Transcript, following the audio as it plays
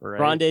right?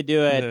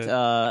 Rendezvous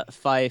at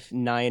Fife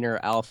Niner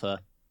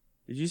Alpha.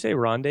 Did you say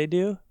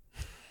rendezvous?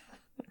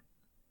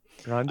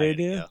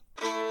 Rendezvous?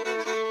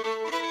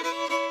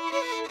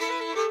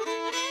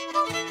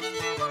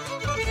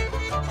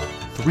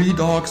 Three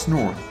Dogs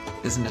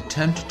North is an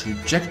attempt to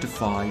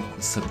objectify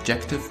the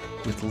subjective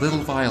with little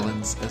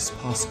violence as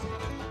possible.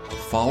 The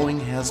following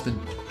has been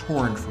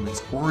torn from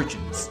its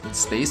origins in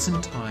space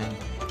and time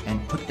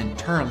and put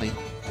entirely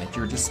at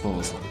your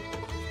disposal.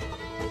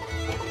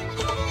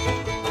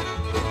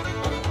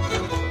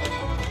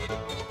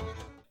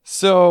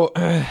 So,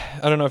 I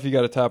don't know if you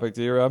got a topic,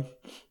 do you, Rob?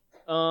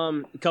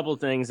 A couple of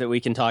things that we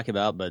can talk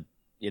about, but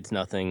it's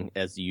nothing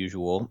as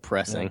usual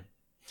pressing. Yeah.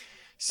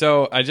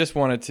 So, I just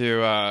wanted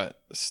to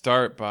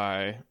start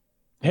by...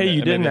 Hey,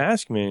 you didn't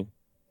ask me.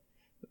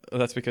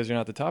 That's because you're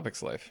not the topic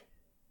slave.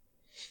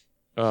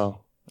 Oh.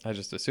 I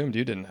just assumed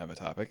you didn't have a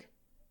topic.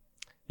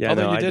 Yeah,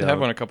 Although no, you did have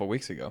one a couple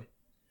weeks ago.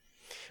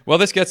 Well,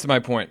 this gets to my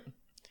point.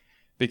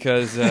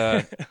 Because...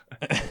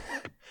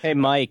 Hey,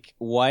 Mike,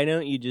 why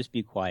don't you just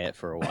be quiet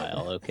for a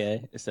while,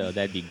 okay? So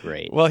that'd be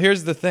great. Well,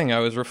 here's the thing. I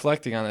was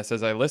reflecting on this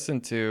as I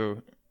listened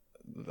to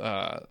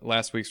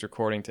last week's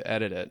recording to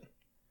edit it.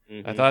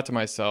 Mm-hmm. I thought to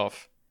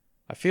myself,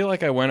 I feel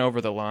like I went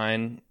over the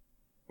line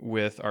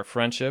with our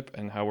friendship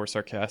and how we're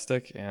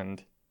sarcastic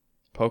and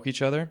poke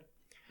each other.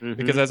 Mm-hmm.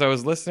 Because as I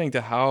was listening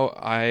to how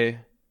I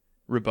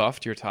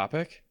rebuffed your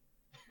topic,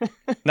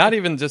 not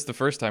even just the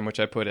first time, which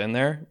I put in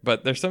there,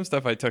 but there's some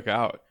stuff I took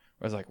out.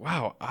 I was like,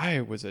 wow,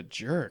 I was a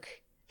jerk.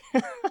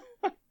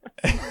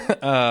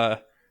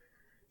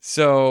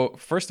 So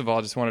first of all,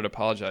 I just wanted to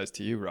apologize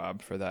to you,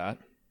 Rob, for that.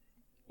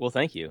 Well,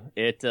 thank you.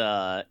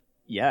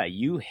 Yeah,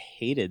 you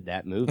hated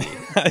that movie.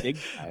 Big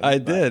time, I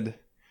did.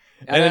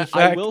 And in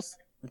fact,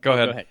 go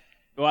ahead.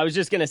 Well, I was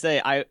just gonna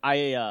say,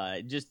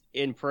 I just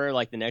in prayer,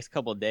 like the next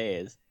couple of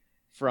days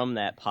from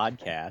that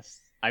podcast.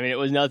 I mean, it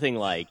was nothing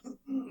like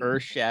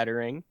earth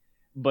shattering.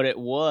 But it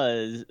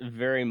was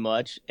very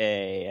much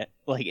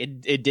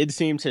it did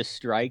seem to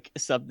strike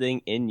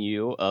something in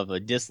you of a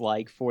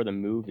dislike for the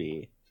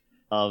movie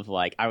of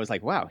like, I was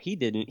like, wow, he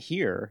didn't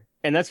hear.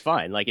 And that's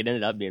fine. Like, it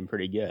ended up being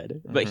pretty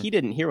good. But he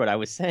didn't hear what I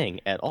was saying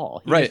at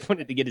all. He just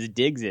wanted to get his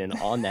digs in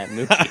on that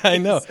movie. I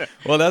know. So,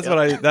 well, that's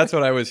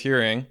what I was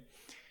hearing.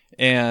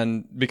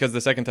 And because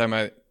the second time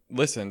I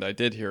listened, I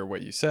did hear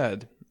what you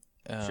said.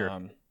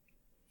 Sure.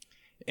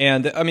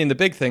 And I mean, the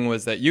big thing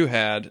was that you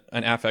had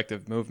an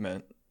affective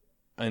movement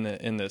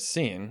in this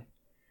scene,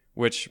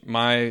 which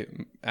my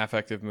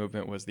affective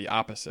movement was the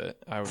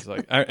opposite. I was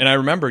like, and I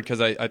remembered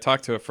because I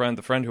talked to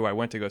the friend who I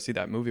went to go see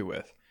that movie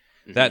with,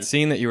 that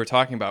scene that you were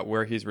talking about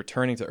where he's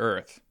returning to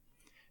Earth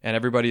and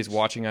everybody's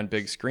watching on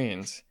big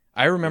screens.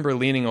 I remember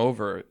leaning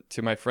over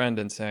to my friend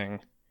and saying,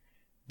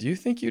 do you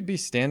think you'd be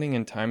standing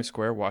in Times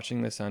Square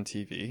watching this on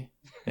TV?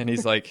 And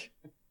he's like,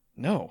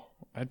 no,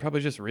 I'd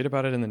probably just read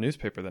about it in the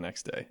newspaper the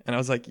next day. And I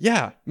was like,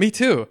 yeah, me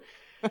too.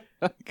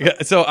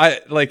 So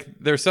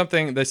there's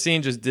something, the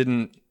scene just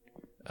didn't,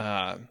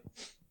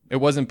 it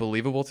wasn't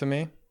believable to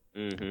me.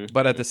 Mm-hmm.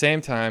 But at the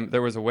same time,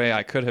 there was a way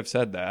I could have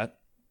said that,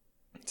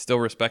 still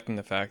respecting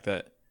the fact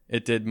that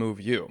it did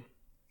move you.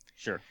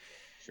 Sure.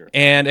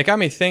 And it got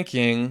me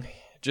thinking,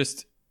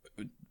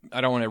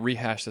 I don't want to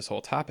rehash this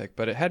whole topic,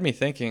 but it had me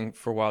thinking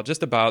for a while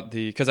just about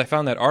because I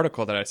found that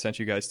article that I sent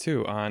you guys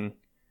too on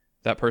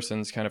that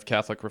person's kind of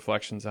Catholic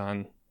reflections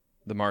on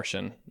The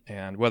Martian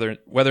and whether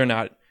or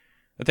not,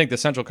 I think the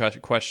central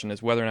question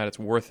is whether or not it's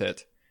worth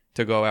it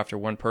to go after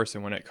one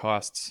person when it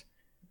costs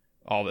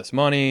all this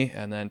money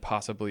and then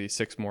possibly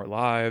 6 more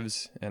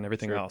lives and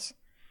everything else.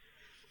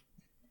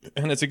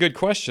 And it's a good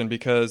question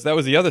because that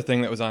was the other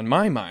thing that was on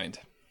my mind.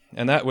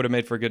 And that would have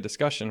made for a good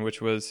discussion,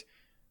 which was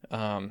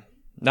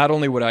not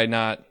only would I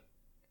not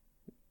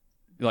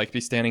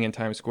be standing in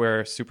Times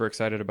Square super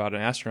excited about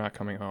an astronaut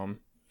coming home,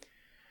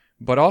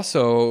 but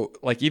also,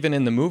 even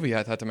in the movie,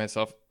 I thought to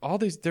myself,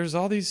 there's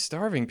all these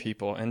starving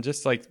people, and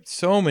just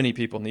so many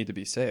people need to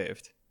be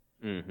saved.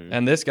 Mm-hmm.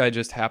 And this guy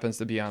just happens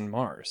to be on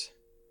Mars.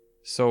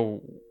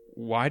 So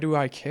why do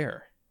I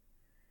care?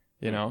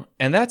 You know?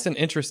 And that's an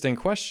interesting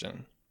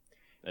question.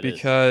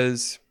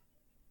 Because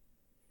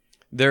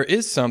there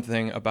is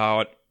something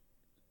about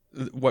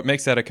what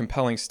makes that a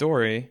compelling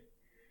story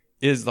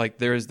is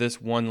there's this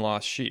one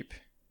lost sheep,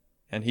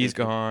 and he's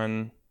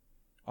gone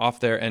off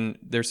there, and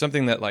there's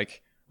something that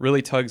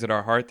really tugs at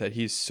our heart that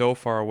he's so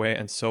far away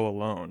and so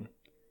alone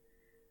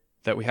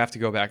that we have to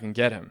go back and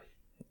get him.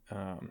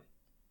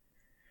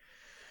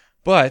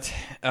 But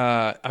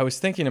I was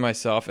thinking to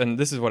myself, and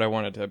this is what I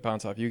wanted to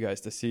bounce off you guys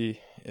to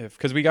see if,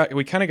 because we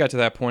kind of got to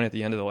that point at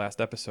the end of the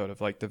last episode of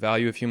the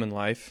value of human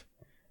life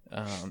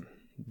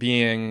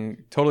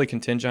being totally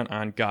contingent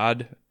on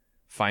God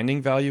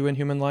finding value in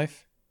human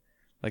life,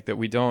 that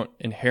we don't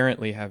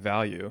inherently have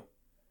value,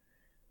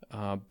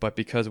 but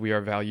because we are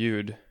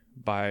valued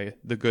by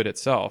the good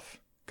itself,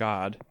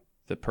 God,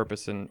 the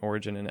purpose and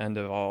origin and end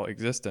of all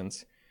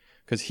existence,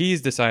 because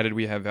he's decided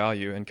we have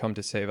value and come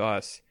to save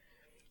us,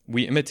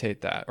 we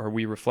imitate that or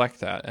we reflect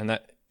that, and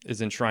that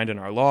is enshrined in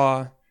our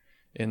law,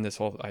 in this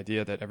whole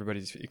idea that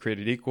everybody's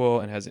created equal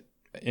and has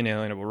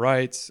inalienable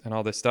rights and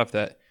all this stuff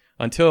that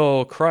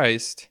until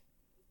Christ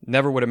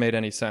never would have made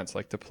any sense,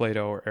 like to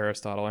Plato or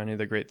Aristotle or any of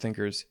the great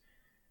thinkers,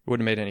 it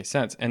wouldn't have made any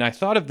sense. And I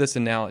thought of this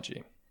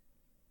analogy.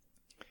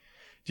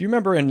 Do you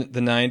remember in the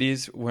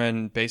 90s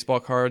when baseball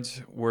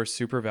cards were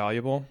super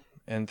valuable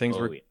and things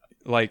were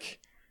like,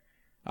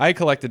 I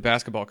collected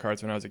basketball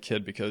cards when I was a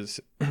kid because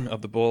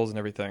of the Bulls and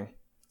everything.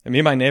 And me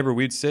and my neighbor,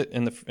 we'd sit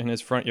in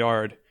his front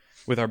yard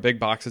with our big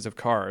boxes of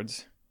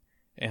cards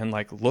and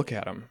like look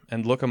at them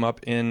and look them up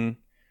in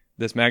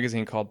this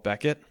magazine called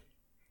Beckett.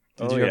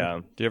 Did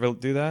you ever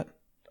do that?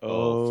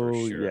 Oh,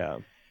 for sure. Yeah.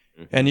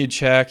 And you'd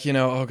check,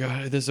 oh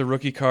God, this is a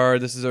rookie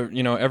card. This is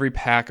every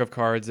pack of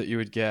cards that you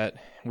would get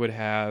would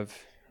have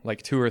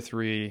like 2 or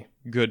 3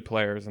 good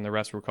players, and the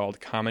rest were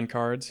called common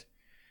cards.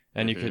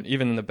 And you could,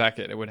 even in the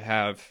Beckett, it would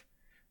have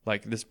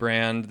like this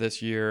brand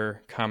this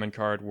year, common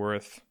card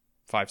worth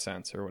 5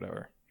 cents or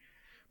whatever.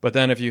 But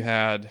then if you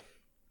had,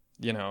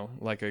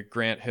 like a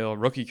Grant Hill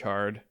rookie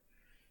card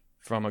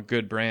from a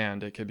good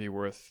brand, it could be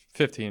worth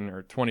 $15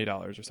 or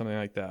 $20 or something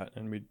like that.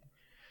 And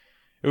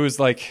it was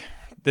like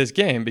this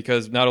game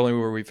because not only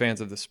were we fans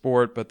of the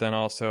sport, but then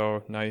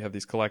also now you have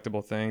these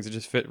collectible things. It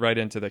just fit right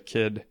into the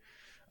kid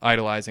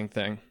idolizing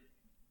thing.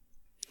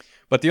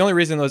 But the only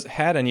reason those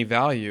had any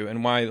value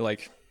and why,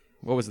 like,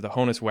 what was it? The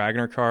Honus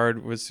Wagner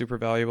card was super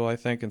valuable, I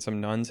think, and some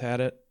nuns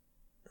had it.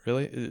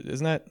 Really?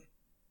 Isn't that?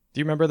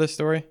 Do you remember this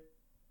story?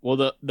 Well,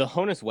 the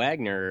Honus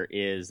Wagner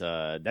is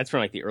that's from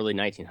like the early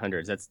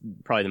 1900s. That's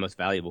probably the most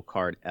valuable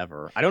card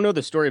ever. I don't know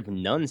the story of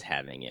nuns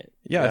having it.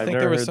 Yeah, I think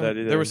never heard that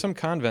there either. was some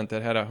convent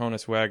that had a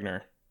Honus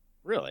Wagner.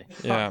 Really?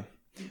 Yeah.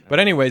 But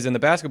anyways, in the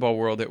basketball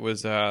world, it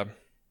was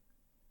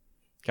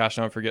gosh,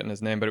 now I'm forgetting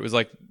his name, but it was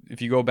like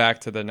if you go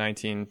back to the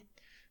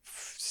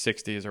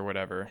 1960s or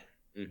whatever,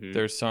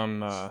 there's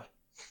some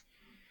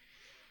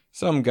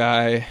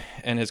guy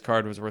and his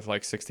card was worth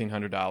like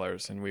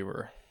 $1,600, and we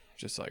were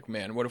just like,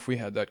 man, what if we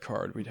had that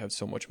card? We'd have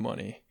so much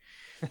money.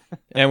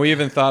 And we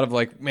even thought of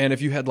like, man, if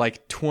you had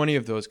like 20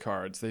 of those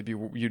cards,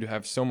 you'd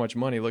have so much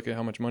money. Look at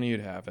how much money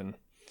you'd have. And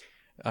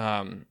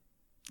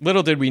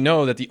little did we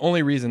know that the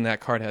only reason that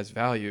card has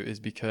value is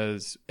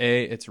because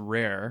A, it's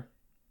rare.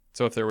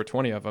 So if there were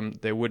 20 of them,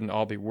 they wouldn't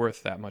all be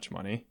worth that much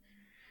money.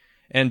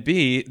 And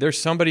B, there's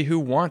somebody who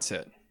wants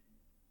it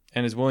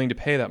and is willing to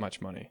pay that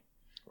much money.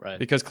 Right.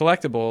 Because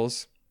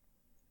collectibles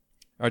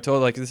are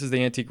told, like, this is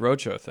the Antique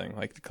Roadshow thing.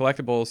 Like, the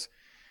collectibles,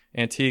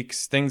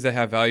 antiques, things that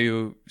have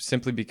value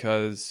simply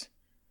because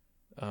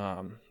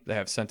they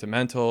have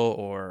sentimental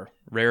or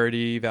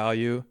rarity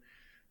value,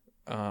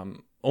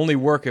 only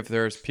work if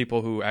there's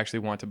people who actually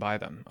want to buy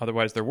them.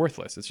 Otherwise, they're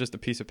worthless. It's just a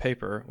piece of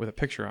paper with a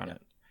picture on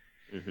it.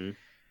 Mm-hmm.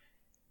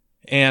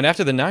 And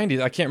after the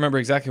 90s, I can't remember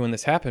exactly when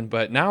this happened,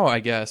 but now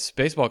I guess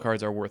baseball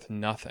cards are worth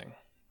nothing.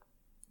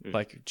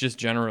 Like, just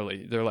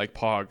generally, they're like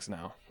Pogs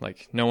now.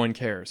 Like, no one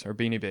cares. Or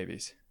Beanie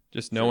Babies.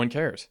 Just no one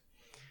cares.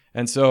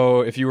 And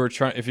so if you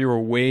were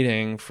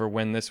waiting for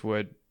when this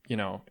would,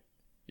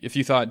 if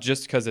you thought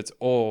just because it's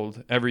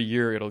old, every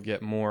year it'll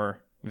get more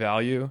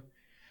value,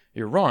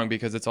 you're wrong,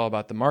 because it's all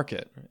about the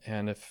market.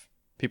 And if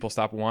people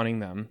stop wanting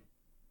them,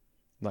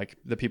 like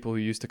the people who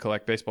used to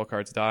collect baseball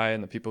cards die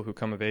and the people who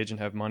come of age and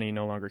have money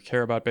no longer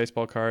care about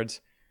baseball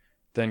cards,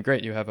 then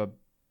great, you have a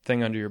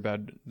thing under your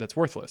bed that's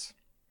worthless.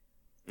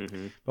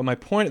 Mm-hmm. But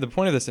the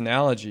point of this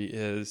analogy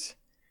is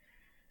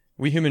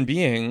we human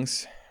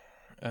beings,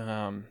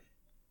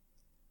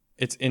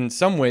 it's in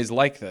some ways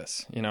like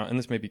this, and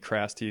this may be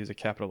crass to use a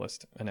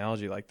capitalist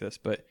analogy like this,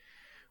 but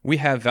we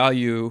have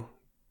value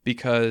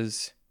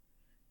because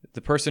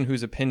the person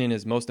whose opinion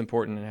is most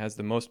important and has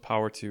the most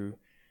power to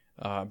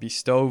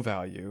bestow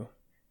value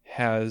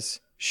has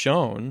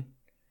shown,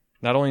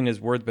 not only in his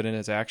words but in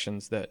his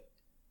actions, that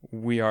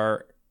we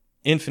are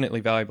infinitely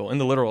valuable in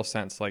the literal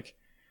sense. Like,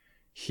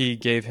 he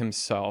gave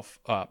himself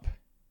up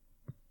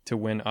to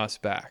win us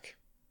back.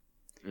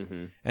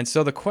 Mm-hmm. And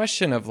so the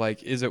question of,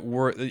 like, is it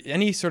worth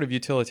any sort of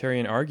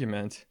utilitarian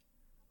argument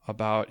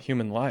about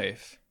human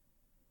life,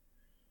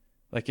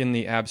 like in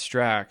the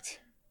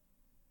abstract,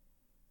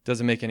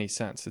 doesn't make any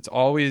sense. It's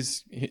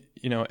always,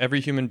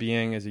 every human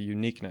being is a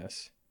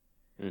uniqueness.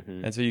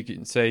 Mm-hmm. And so you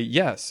can say,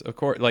 yes, of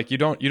course, like you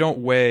don't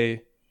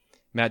weigh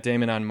Matt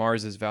Damon on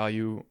Mars's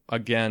value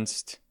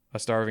against a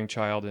starving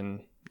child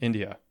in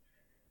India,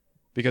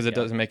 because it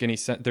doesn't make any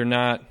sense. They're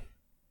not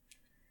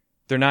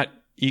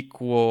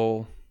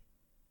equal.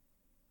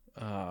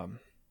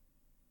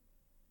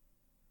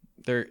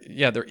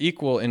 They're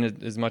equal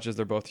in as much as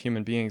they're both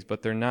human beings,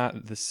 but they're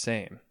not the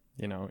same.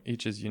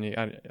 Each is unique.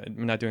 I'm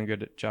not doing a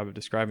good job of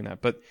describing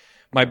that, but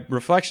my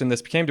reflection,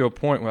 this came to a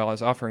point where I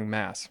was offering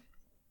Mass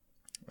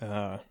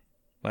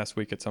last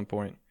week at some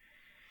point,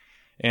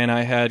 and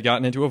I had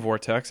gotten into a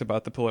vortex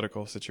about the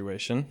political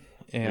situation,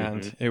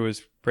 and it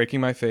was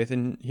breaking my faith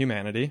in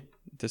humanity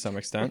to some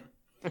extent.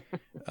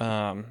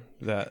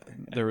 That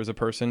there was a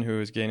person who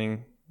was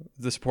gaining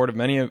the support of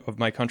many of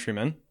my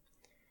countrymen,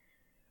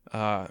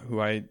 who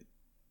I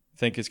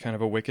think is kind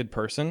of a wicked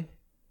person.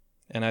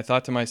 And I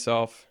thought to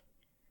myself,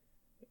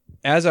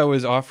 as I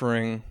was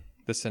offering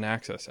the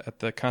Synaxis at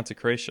the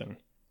consecration,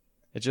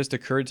 it just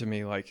occurred to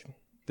me, like,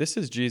 this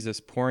is Jesus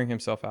pouring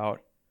himself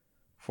out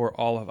for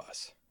all of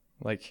us.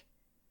 Like,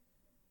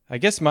 I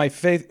guess my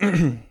faith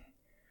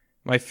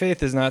my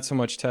faith is not so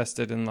much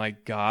tested in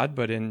like God,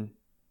 but in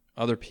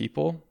other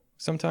people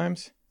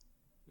sometimes.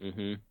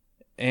 Mm-hmm.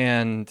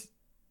 And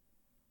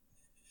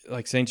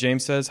like St.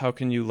 James says, how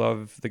can you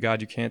love the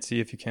God you can't see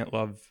if you can't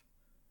love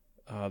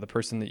the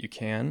person that you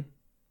can?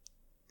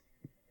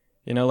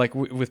 You know, like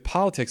with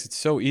politics, it's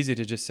so easy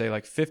to just say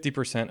like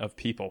 50% of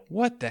people.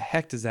 What the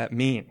heck does that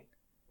mean?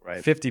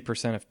 Right.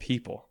 50% of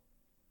people.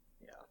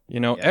 Yeah. You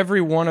know, Yeah.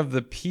 every one of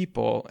the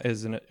people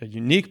is a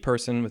unique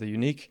person with a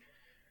unique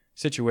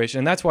situation.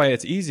 And that's why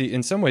it's easy.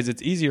 In some ways,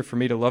 it's easier for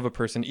me to love a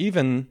person,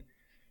 even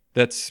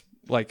that's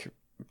like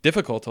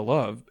difficult to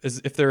love,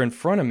 is if they're in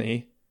front of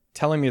me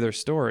telling me their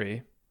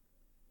story,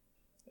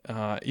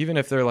 even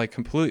if they're like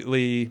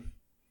completely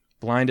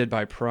blinded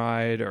by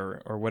pride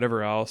or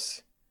whatever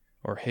else,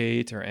 or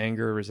hate or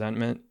anger,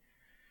 resentment.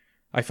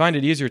 I find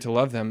it easier to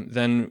love them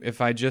than if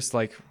I just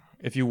like,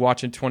 if you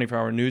watch a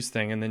 24-hour news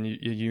thing and then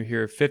you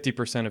hear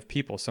 50% of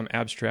people, some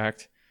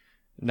abstract,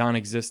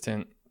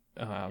 non-existent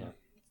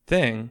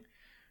thing,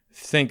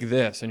 think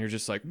this, and you're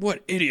just like,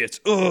 what idiots?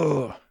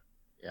 Ugh.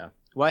 Yeah.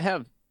 Well,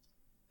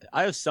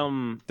 I have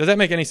some. Does that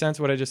make any sense,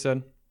 what I just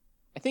said?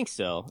 I think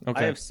so. Okay.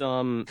 I have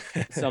some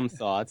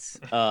thoughts.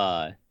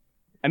 I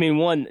mean,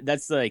 one,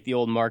 that's like the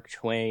old Mark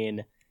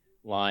Twain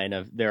line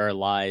of there are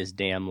lies,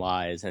 damn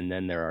lies, and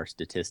then there are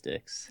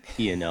statistics,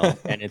 you know.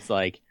 And it's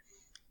like,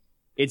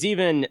 it's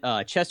even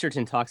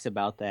Chesterton talks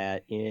about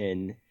that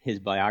in his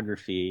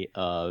biography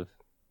of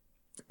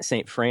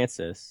St.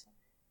 Francis,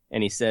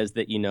 and he says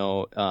that, you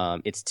know,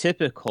 it's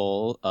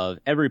typical of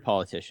every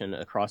politician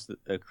across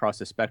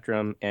the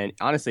spectrum, and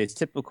honestly it's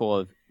typical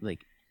of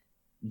like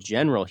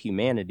general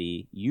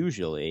humanity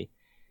usually,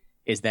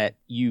 is that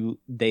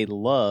they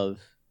love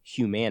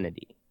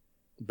humanity.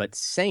 But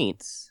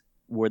saints,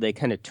 where they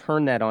kind of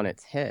turn that on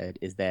its head,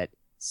 is that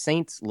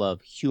saints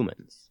love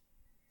humans.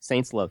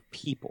 Saints love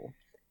people.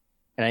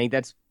 And I think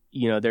that's,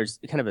 you know, there's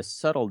kind of a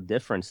subtle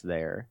difference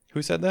there.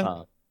 Who said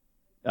that?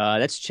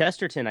 That's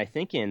Chesterton, I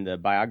think, in the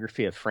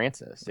biography of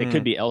Francis. It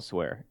could be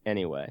elsewhere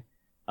anyway.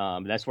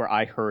 That's where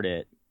I heard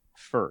it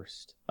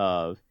first,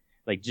 of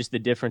like just the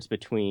difference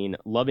between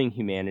loving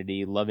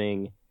humanity,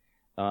 loving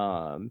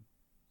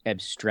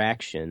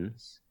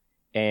abstractions,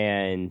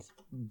 and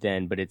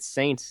then, but it's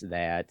saints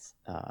that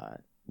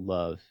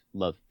love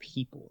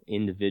people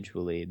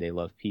individually. They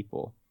love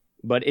people.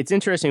 But it's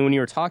interesting when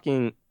you were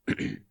talking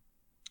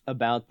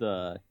about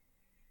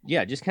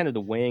just kind of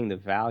the weighing the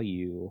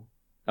value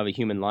of a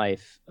human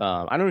life.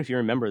 I don't know if you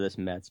remember this,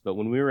 Metz, but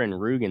when we were in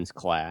Rugen's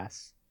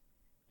class,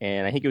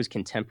 and I think it was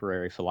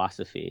contemporary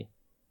philosophy,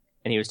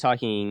 and he was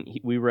talking,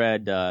 we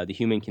read The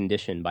Human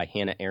Condition by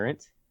Hannah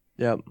Arendt.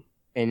 Yep.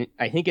 And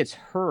I think it's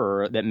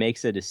her that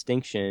makes a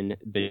distinction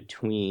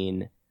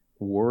between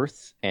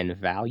worth and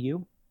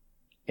value.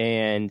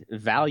 And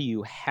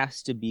value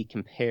has to be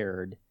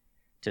compared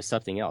to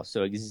something else.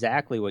 So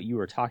exactly what you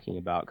were talking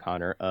about,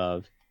 Connor,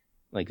 of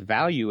like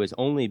value is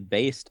only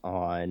based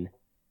on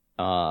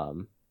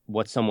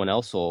what someone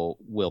else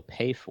will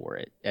pay for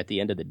it at the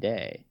end of the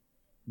day.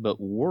 But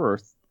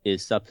worth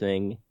is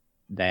something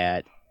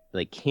that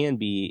like can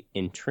be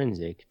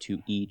intrinsic to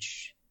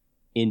each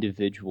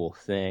individual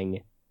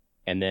thing,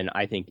 and then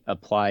I think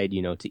applied,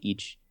 you know, to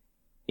each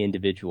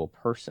individual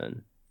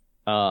person.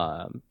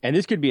 And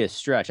this could be a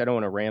stretch. I don't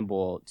want to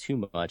ramble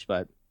too much,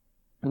 but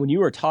when you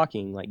were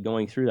talking, like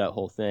going through that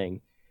whole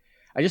thing,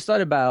 I just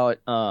thought about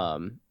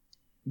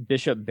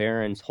Bishop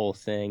Barron's whole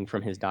thing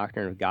from his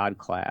Doctrine of God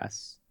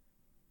class,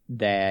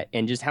 that,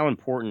 and just how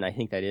important I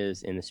think that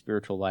is in the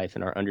spiritual life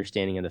and our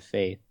understanding of the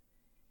faith,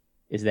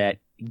 is that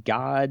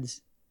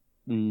God's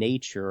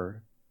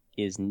nature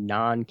is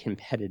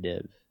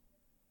non-competitive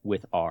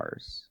with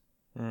ours.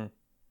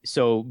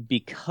 So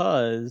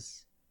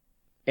because,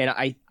 and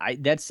I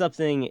that's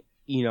something,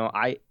 you know,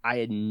 I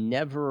had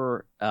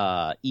never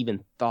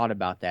even thought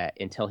about that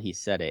until he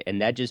said it,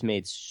 and that just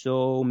made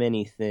so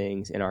many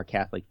things in our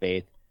Catholic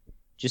faith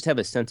just have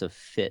a sense of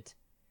fit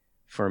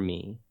for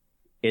me.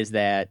 Is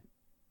that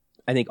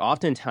I think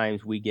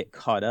oftentimes we get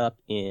caught up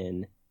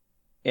in,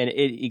 and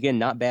it, again,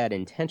 not bad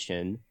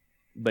intention,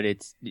 but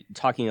it's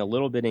talking a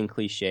little bit in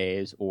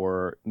cliches,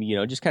 or, you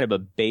know, just kind of a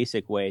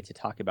basic way to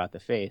talk about the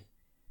faith,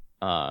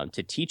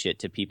 to teach it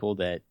to people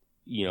that,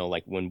 you know,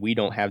 like when we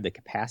don't have the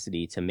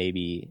capacity to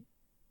maybe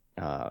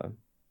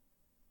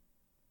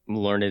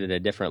learn it at a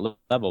different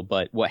level.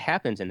 But what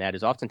happens in that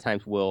is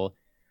oftentimes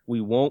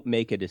we won't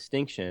make a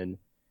distinction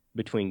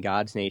between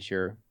God's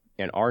nature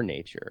and our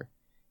nature.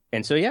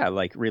 And so, yeah,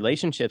 like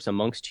relationships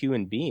amongst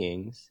human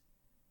beings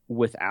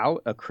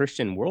without a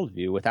Christian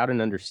worldview, without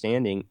an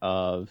understanding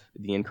of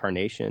the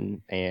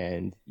incarnation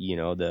and, you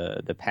know,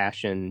 the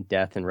passion,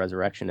 death, and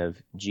resurrection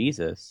of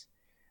Jesus,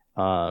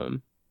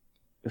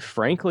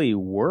 frankly,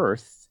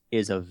 worth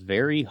is a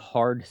very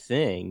hard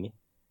thing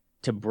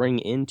to bring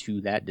into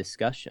that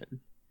discussion.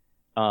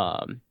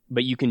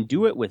 But you can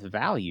do it with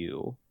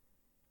value.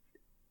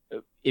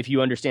 if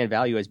you understand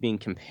value as being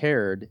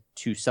compared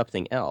to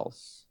something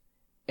else,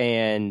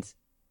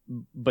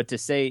 but to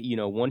say,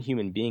 one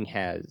human being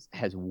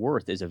has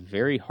worth is a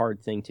very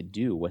hard thing to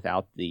do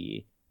without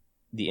the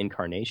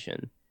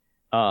incarnation.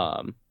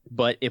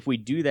 But if we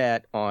do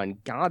that on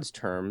God's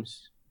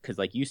terms, because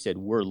like you said,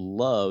 we're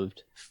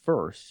loved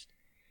first,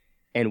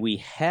 and we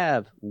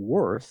have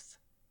worth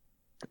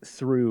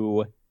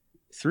through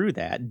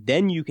that,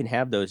 then you can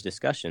have those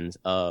discussions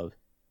of,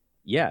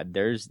 yeah,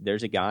 there's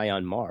a guy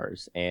on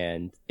Mars,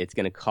 and it's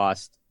going to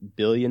cost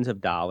billions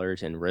of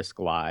dollars and risk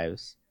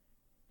lives,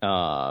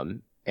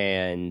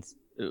 and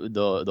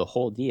the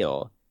whole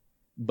deal,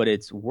 but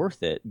it's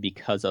worth it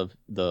because of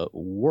the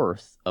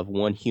worth of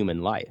one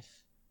human life.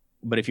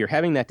 But if you're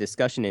having that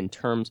discussion in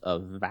terms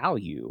of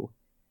value,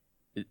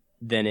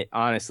 then it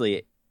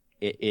honestly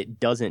it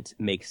doesn't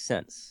make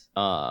sense.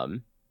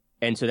 And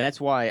so that's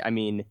why I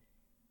mean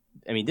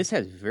this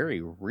has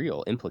very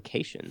real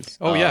implications.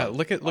 Oh yeah,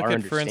 look at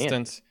for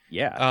instance,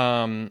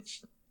 the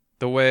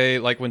way,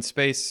 like, when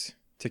space,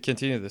 to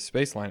continue the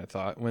space line of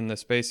thought, when the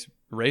space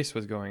race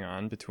was going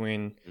on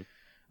between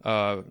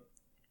a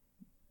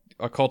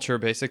culture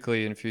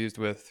basically infused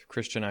with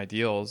Christian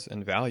ideals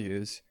and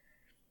values,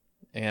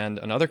 and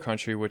another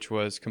country which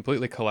was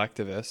completely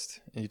collectivist,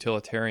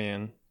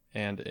 utilitarian,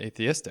 and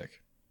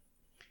atheistic.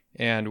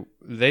 And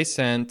they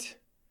sent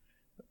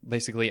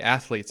basically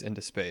athletes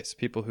into space,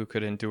 people who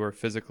could endure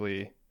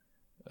physically,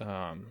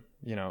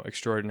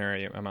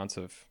 extraordinary amounts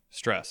of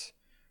stress,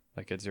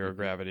 like at zero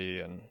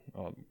gravity and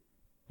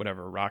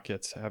whatever,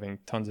 rockets having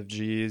tons of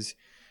Gs,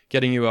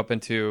 getting you up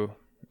into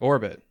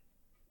orbit.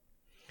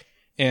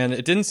 And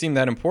it didn't seem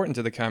that important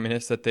to the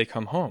communists that they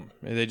come home.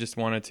 They just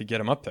wanted to get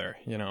them up there,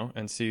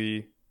 and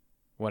see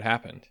what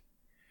happened.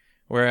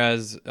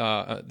 Whereas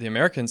the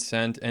Americans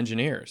sent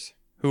engineers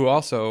who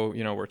also,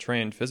 were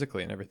trained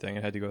physically and everything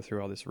and had to go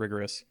through all this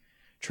rigorous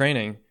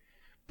training,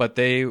 but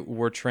they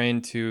were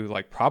trained to,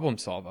 like, problem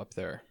solve up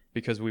there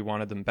because we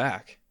wanted them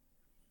back.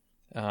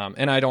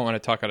 And I don't want to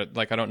talk about it,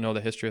 like, I don't know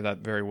the history of that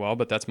very well,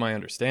 but that's my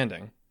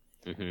understanding.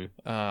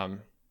 Mm-hmm.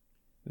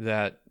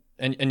 That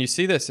and you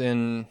see this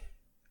in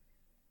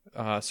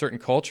certain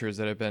cultures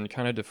that have been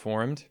kind of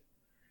deformed,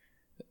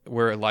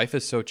 where life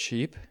is so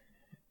cheap.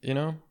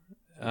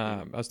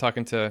 I was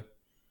talking to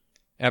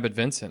Abbot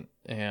Vincent,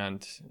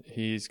 and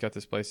he's got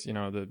this place.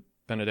 The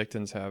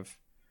Benedictines have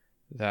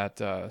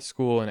that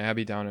school and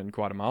abbey down in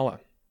Guatemala.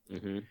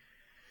 Mm-hmm.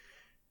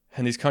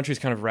 And these countries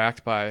kind of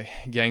racked by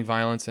gang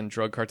violence and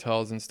drug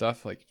cartels and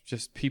stuff, like,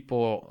 just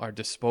people are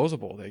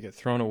disposable. They get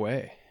thrown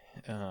away.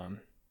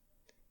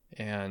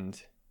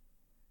 And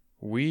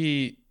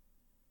we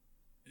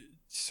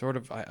sort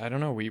of, I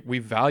don't know, we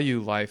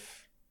value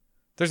life.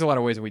 There's a lot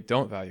of ways that we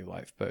don't value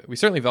life, but we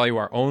certainly value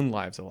our own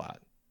lives a lot.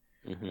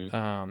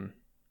 Mm-hmm.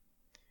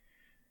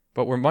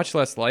 But we're much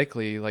less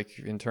likely, like,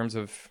 in terms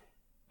of,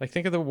 like,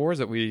 think of the wars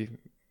that we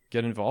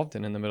get involved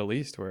in the Middle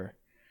East, where,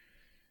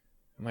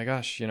 oh my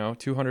gosh,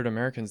 200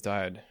 Americans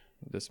died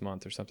this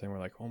month or something. We're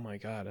like, oh my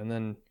God. And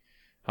then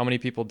how many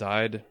people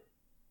died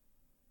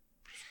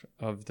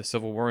of the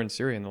civil war in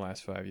Syria in the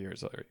last 5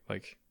 years?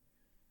 Like,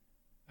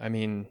 I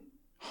mean,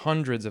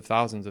 hundreds of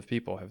thousands of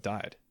people have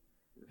died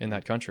in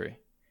that country.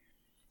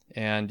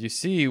 And you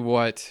see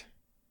what,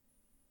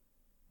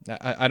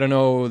 I don't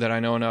know that I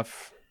know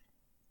enough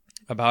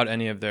about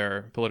any of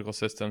their political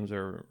systems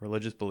or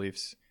religious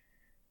beliefs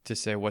to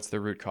say what's the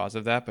root cause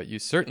of that, but you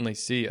certainly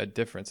see a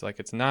difference. Like,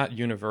 it's not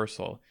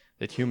universal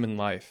that human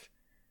life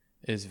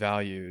is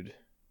valued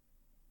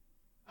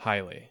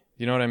highly.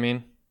 You know what I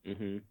mean?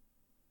 Mm-hmm.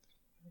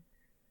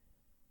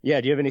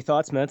 Yeah, do you have any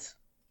thoughts, Metz?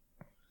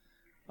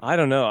 I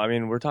don't know. I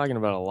mean, we're talking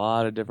about a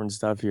lot of different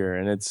stuff here,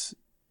 and it's...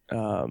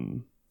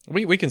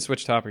 We can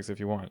switch topics if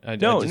you want. I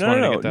just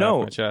wanted to get that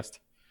off my chest.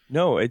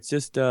 No, it's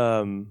just...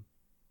 that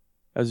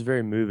was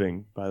very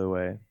moving, by the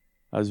way.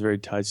 I was very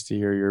touched to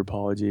hear your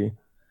apology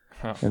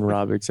and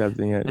Rob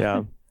accepting it.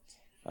 Yeah.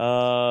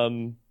 I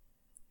don't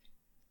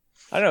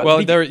know. Well,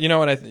 you know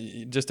what?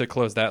 Just to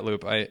close that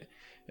loop,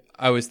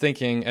 I was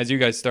thinking, as you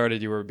guys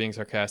started, you were being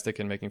sarcastic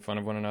and making fun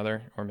of one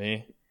another, or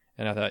me,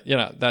 and I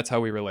thought, that's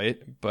how we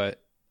relate.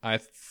 But I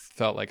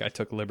felt like I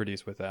took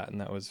liberties with that, and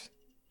that was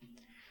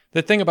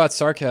the thing about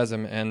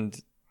sarcasm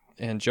and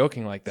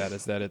joking like that,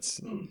 is that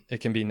it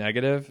can be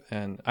negative.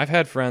 And I've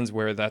had friends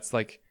where that's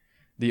like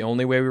the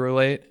only way we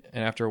relate,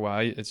 and after a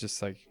while, it's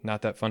just like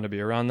not that fun to be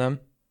around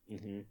them.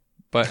 Mm-hmm.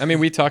 But I mean,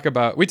 we talk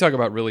about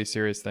really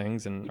serious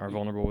things and are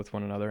vulnerable with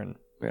one another and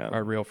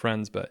are real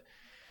friends. But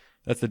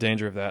that's the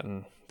danger of that,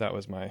 and that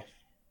was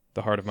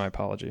the heart of my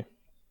apology.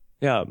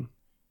 Yeah.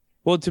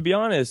 Well, to be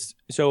honest,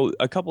 so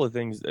a couple of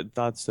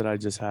thoughts that I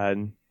just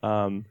had,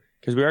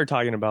 because we are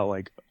talking about,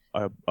 like,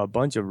 a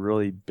bunch of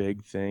really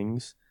big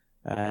things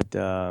at,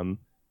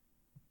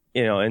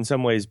 in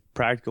some ways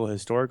practical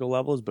historical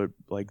levels, but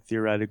like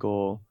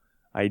theoretical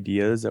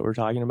ideas that we're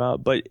talking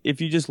about. But if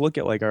you just look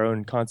at, like, our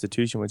own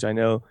Constitution, which I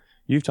know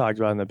you've talked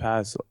about in the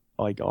past,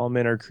 like, all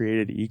men are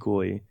created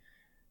equally,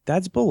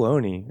 that's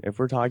baloney. If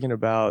we're talking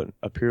about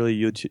a purely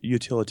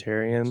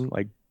utilitarian,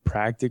 like,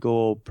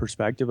 practical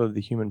perspective of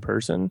the human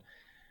person,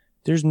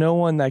 there's no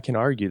one that can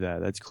argue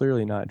that. That's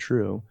clearly not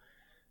true.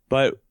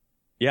 But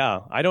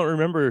yeah, I don't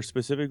remember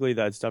specifically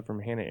that stuff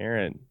from Hannah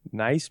Arendt.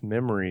 Nice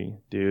memory,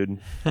 dude.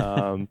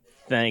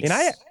 Thanks.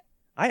 And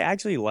I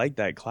actually liked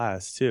that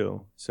class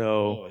too.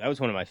 So that was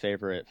one of my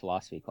favorite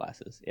philosophy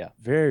classes. Yeah.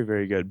 very,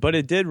 very good. But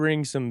it did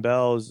ring some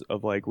bells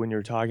of like when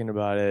you're talking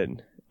about it,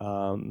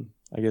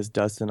 I guess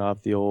dusting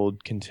off the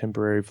old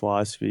contemporary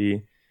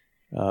philosophy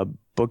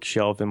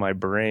bookshelf in my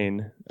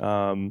brain.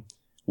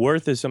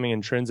 Worth is something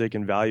intrinsic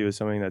and value is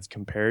something that's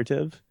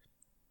comparative.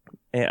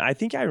 And I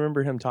think I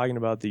remember him talking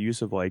about the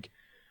use of like,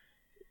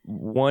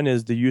 one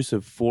is the use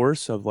of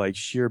force, of like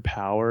sheer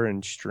power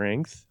and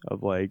strength,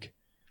 of like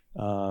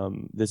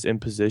this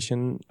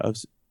imposition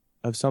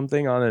of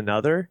something on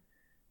another.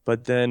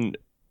 But then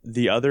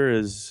the other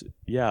is,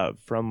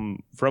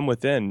 from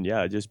within,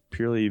 just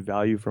purely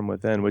value from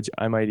within, which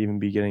I might even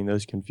be getting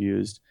those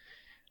confused.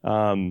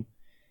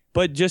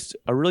 But just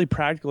a really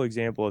practical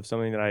example of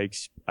something that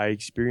I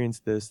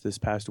experienced this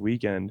past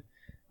weekend,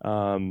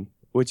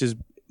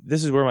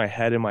 this is where my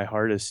head and my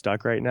heart is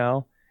stuck right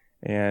now.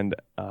 And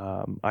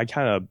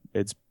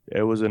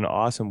it was an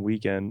awesome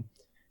weekend.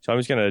 So I'm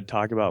just going to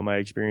talk about my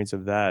experience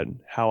of that,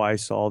 how I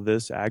saw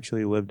this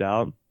actually lived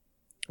out.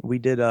 We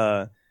did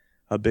a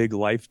big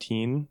Life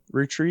Teen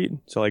retreat.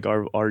 So like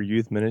our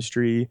youth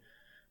ministry,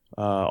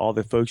 all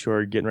the folks who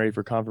are getting ready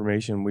for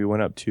confirmation, we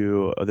went up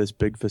to this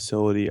big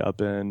facility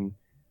up in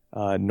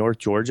North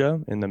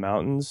Georgia in the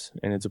mountains,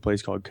 and it's a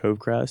place called Cove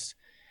Crest.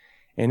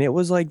 And it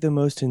was like the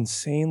most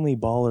insanely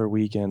baller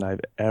weekend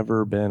I've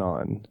ever been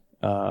on.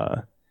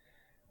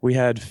 We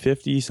had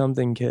 50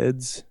 something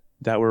kids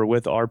that were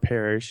with our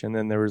parish, and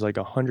then there was like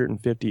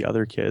 150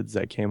 other kids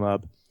that came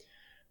up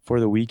for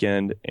the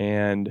weekend.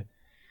 And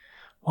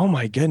oh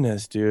my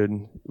goodness,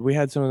 dude, we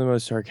had some of the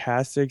most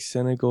sarcastic,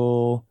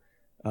 cynical,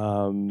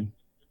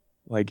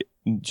 like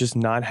just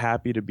not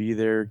happy to be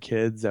there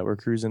kids that were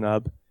cruising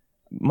up.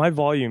 My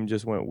volume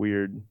just went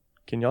weird.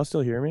 Can y'all still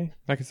hear me?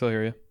 I can still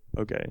hear you.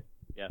 Okay.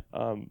 Yeah.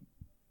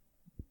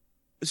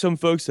 Some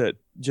folks that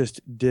just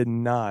did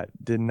not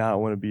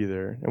want to be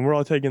there, and we're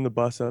all taking the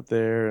bus up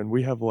there, and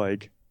we have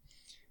like,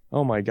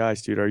 oh my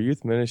gosh, dude, our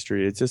youth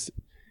ministry, it's just,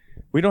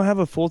 we don't have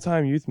a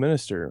full-time youth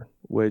minister,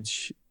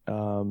 which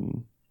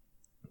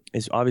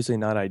is obviously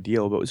not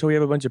ideal, but so we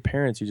have a bunch of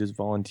parents who just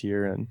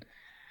volunteer, and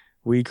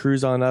we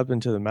cruise on up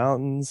into the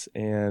mountains,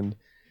 and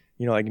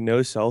like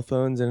no cell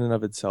phones in and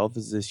of itself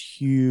is this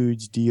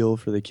huge deal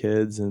for the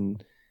kids,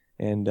 and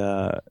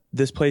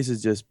this place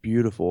is just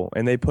beautiful.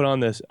 And they put on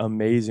this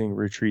amazing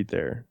retreat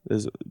there.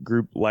 This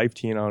group, Life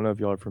Teen, I don't know if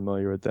y'all are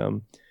familiar with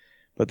them,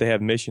 but they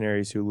have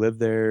missionaries who live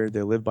there.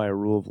 They live by a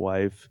rule of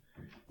life.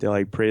 They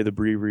like pray the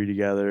breviary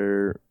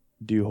together,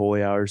 do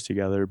holy hours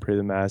together, pray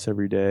the mass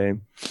every day.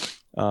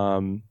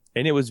 And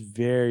it was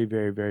very,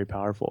 very, very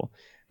powerful.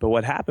 But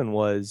what happened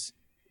was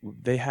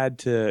they had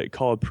to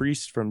call a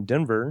priest from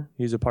Denver.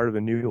 He's a part of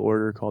a new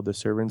order called the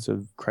Servants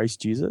of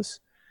Christ Jesus.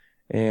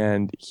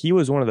 And he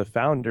was one of the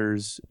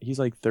founders. He's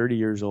like 30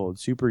 years old,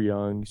 super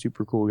young,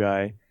 super cool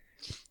guy.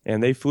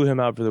 And they flew him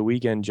out for the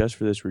weekend just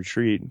for this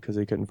retreat because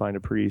they couldn't find a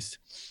priest.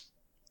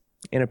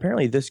 And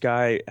apparently this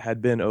guy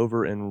had been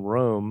over in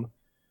Rome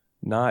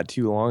not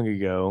too long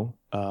ago.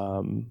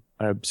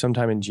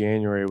 Sometime in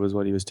January was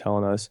what he was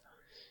telling us.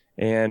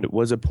 And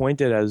was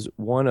appointed as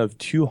one of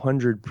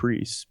 200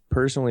 priests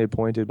personally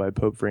appointed by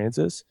Pope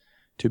Francis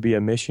to be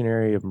a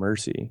missionary of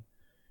mercy,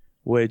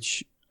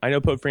 which I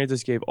know Pope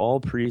Francis gave all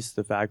priests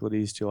the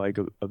faculties to like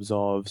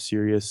absolve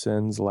serious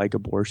sins like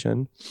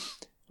abortion.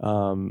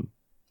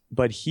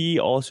 But he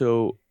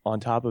also, on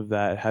top of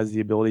that, has the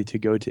ability to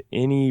go to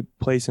any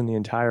place in the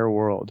entire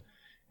world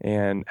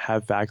and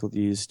have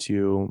faculties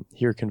to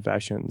hear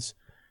confessions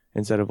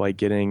instead of like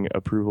getting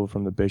approval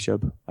from the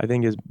bishop, I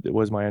think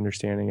was my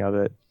understanding of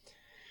it.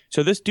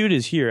 So this dude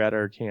is here at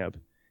our camp,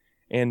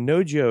 and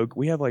no joke,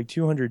 we have like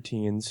 200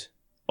 teens.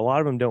 A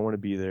lot of them don't want to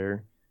be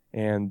there,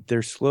 and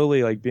they're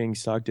slowly like being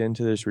sucked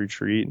into this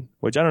retreat,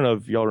 which I don't know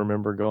if y'all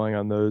remember going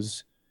on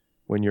those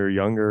when you were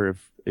younger,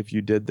 if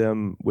you did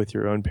them with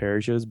your own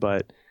parishes,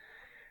 but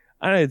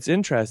I don't know, it's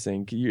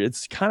interesting.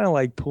 It's kind of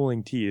like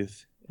pulling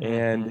teeth,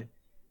 and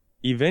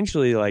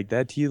eventually like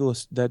that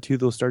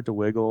tooth will start to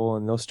wiggle,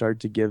 and they'll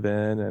start to give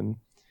in, and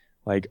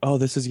like, oh,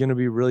 this is going to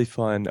be really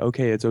fun.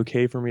 Okay, it's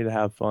okay for me to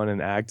have fun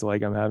and act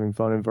like I'm having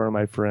fun in front of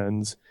my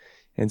friends.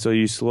 And so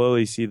you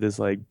slowly see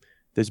this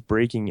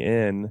breaking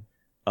in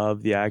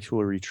of the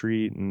actual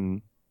retreat,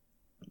 and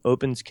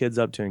opens kids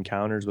up to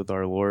encounters with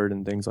our Lord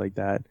and things like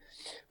that.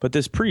 But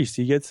this priest,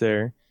 he gets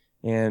there,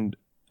 and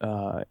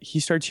he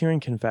starts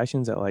hearing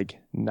confessions at like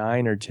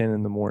 9 or 10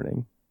 in the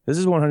morning. This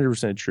is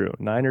 100% true.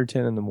 9 or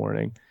 10 in the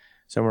morning,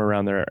 somewhere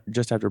around there,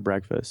 just after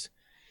breakfast.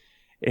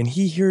 And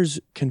he hears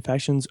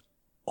confessions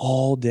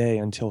all day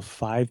until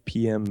 5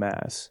 p.m.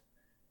 mass.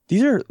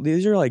 These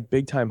are like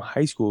big time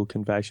high school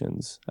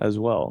confessions as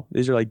well.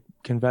 These are like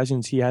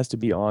confessions he has to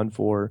be on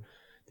for.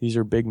 These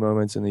are big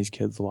moments in these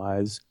kids'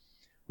 lives.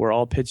 We're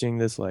all pitching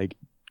this like,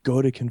 go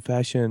to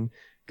confession,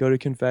 go to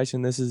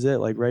confession. This is it.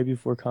 Like right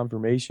before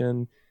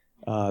confirmation,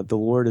 the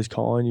Lord is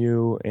calling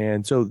you.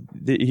 And so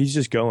he's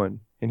just going,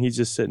 and he's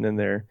just sitting in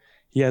there.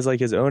 He has like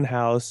his own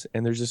house,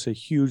 and there's just a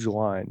huge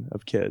line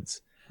of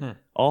kids,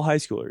 all high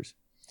schoolers.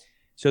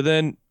 So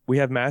then we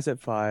have mass at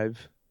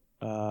 5.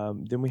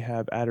 Then we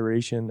have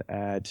adoration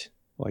at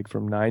like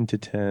from 9 to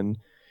 10,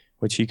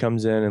 which he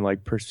comes in and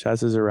like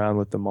processes around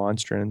with the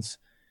monstrance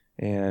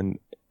and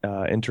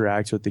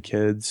interacts with the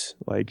kids,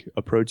 like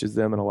approaches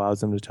them and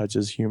allows them to touch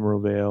his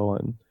humeral veil,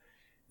 and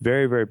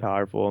very, very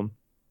powerful.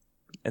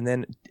 And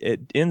then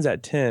it ends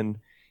at 10,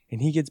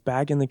 and he gets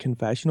back in the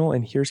confessional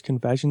and hears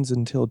confessions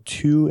until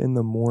 2 in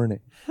the morning.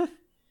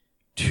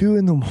 2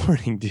 in the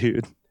morning,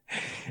 dude.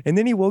 And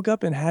then he woke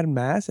up and had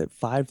mass at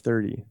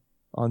 5:30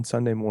 on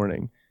Sunday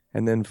morning,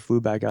 and then flew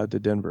back out to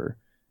Denver,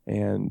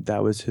 and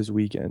that was his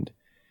weekend.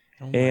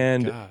 Oh my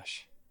and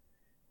gosh.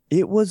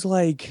 It was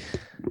like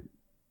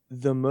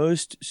the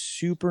most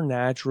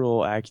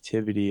supernatural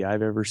activity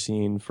I've ever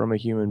seen from a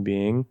human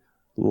being,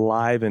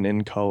 live and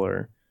in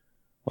color.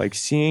 Like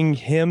seeing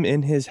him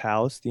in his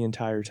house the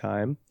entire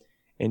time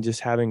and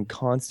just having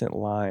constant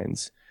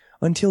lines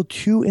until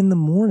 2 in the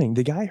morning.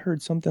 The guy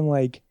heard something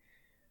like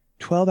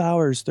 12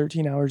 hours,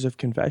 13 hours of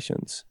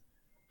confessions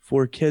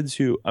for kids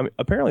who, I mean,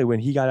 apparently when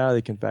he got out of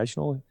the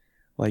confessional,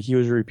 like he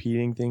was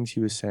repeating things he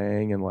was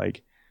saying and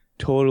like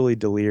totally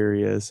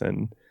delirious.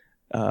 And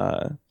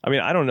I mean,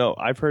 I don't know.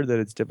 I've heard that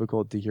it's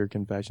difficult to hear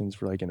confessions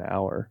for like an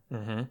hour.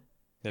 Mm-hmm. It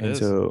and is.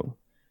 so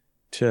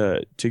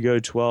to go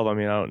 12, I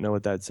mean, I don't know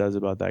what that says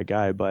about that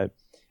guy, but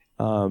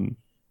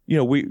you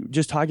know, we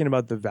just talking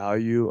about the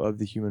value of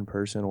the human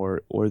person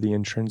or the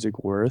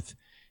intrinsic worth,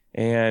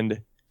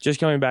 and just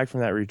coming back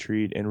from that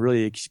retreat and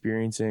really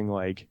experiencing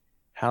like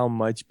how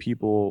much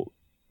people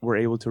were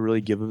able to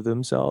really give of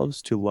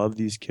themselves to love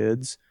these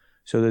kids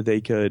so that they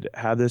could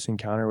have this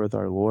encounter with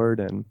our Lord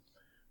and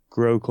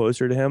grow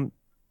closer to him.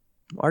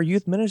 Our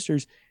youth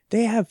ministers,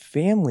 they have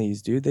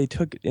families, dude. They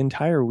took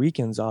entire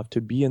weekends off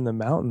to be in the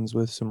mountains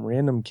with some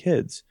random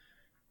kids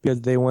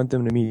because they want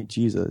them to meet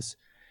Jesus.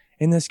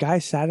 And this guy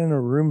sat in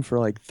a room for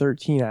like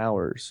 13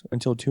 hours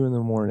until 2 in the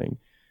morning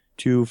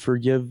to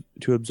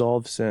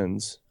absolve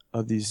sins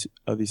of these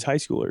high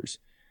schoolers.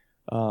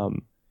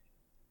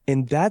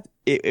 And that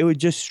it would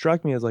just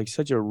struck me as like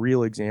such a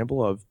real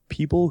example of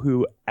people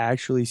who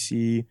actually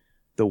see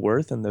the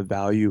worth and the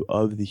value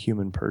of the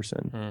human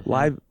person,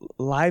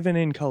 live and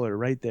in color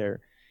right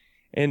there.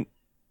 And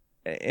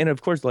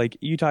of course, like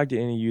you talk to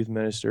any youth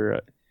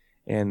minister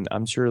and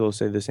I'm sure they'll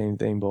say the same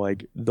thing, but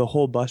like the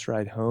whole bus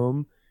ride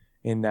home,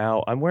 and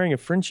now I'm wearing a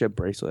friendship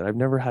bracelet. I've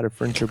never had a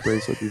friendship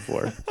bracelet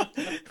before.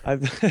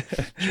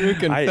 True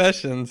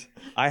confessions.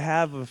 I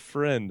have a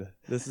friend.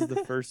 This is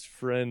the first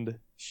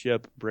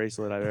friendship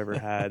bracelet I've ever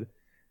had.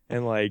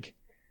 And like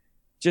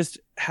just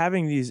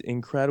having these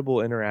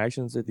incredible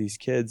interactions with these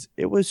kids,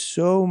 it was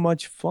so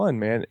much fun,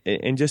 man.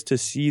 And just to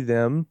see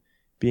them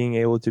being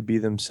able to be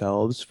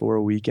themselves for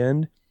a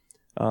weekend.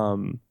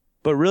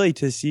 But really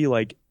to see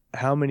like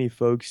how many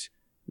folks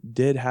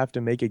did have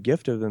to make a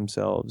gift of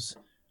themselves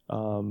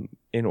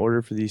in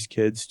order for these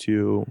kids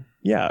to,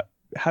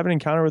 have an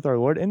encounter with our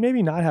Lord, and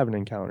maybe not have an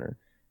encounter.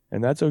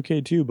 And that's okay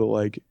too, but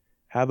like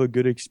have a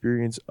good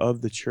experience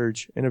of the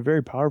church in a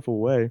very powerful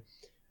way.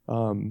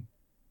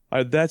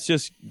 That's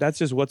just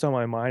what's on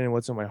my mind and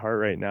what's on my heart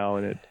right now.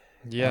 And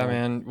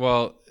man.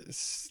 Well,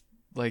 it's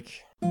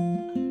like, Oh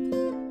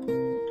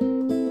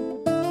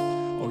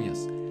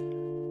yes.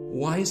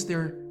 Why is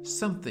there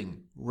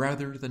something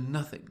rather than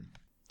nothing?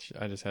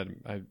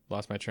 I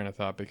lost my train of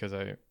thought because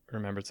I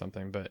remembered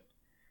something, but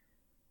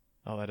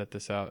I'll edit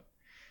this out.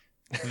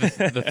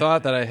 The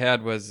thought that I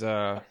had was,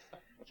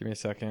 give me a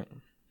second.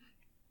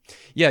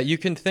 Yeah, you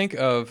can think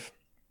of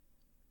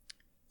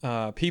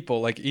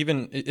people, like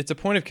even, it's a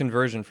point of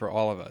conversion for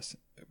all of us,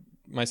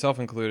 myself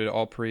included,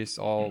 all priests,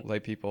 all lay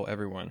people,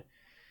 everyone,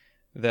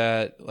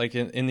 that like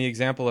in the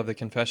example of the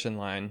confession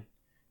line,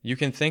 you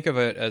can think of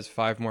it as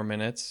 5 more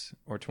minutes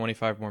or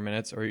 25 more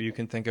minutes, or you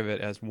can think of it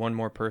as 1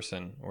 more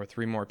person or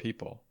 3 more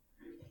people,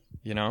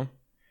 you know?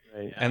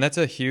 Right. And that's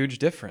a huge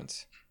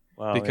difference.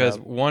 Wow, because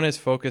one is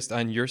focused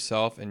on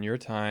yourself and your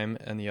time,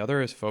 and the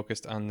other is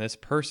focused on this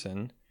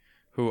person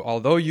who,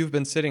 although you've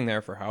been sitting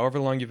there for however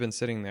long you've been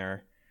sitting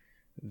there,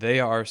 they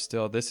are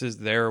still, this is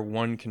their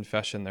one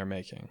confession they're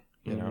making,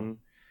 you know?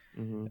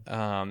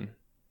 Mm-hmm.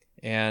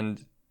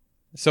 And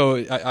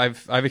so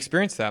I've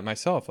experienced that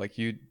myself. Like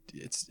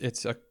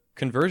it's a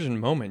conversion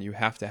moment you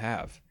have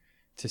to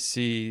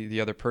see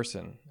the other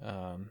person,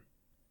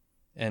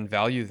 and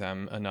value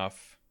them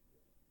enough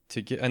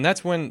to get, and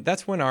that's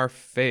when our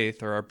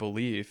faith or our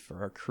belief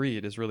or our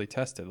creed is really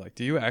tested. Like,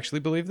 do you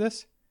actually believe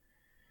this?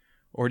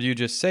 Or do you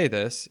just say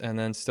this and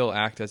then still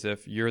act as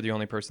if you're the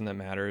only person that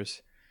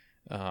matters?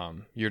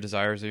 Your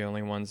desires are the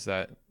only ones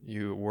that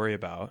you worry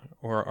about?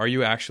 Or are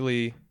you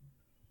actually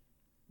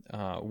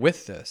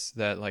with this,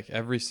 that like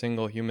every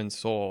single human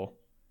soul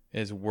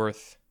is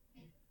worth,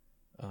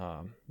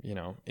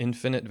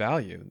 infinite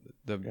value,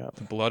 the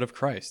blood of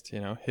Christ,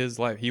 his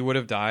life, he would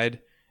have died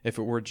if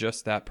it were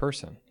just that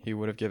person. He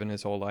would have given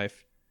his whole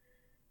life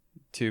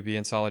to be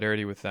in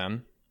solidarity with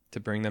them, to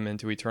bring them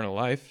into eternal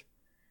life.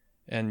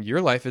 And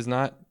your life is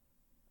not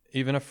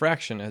even a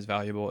fraction as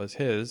valuable as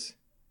his.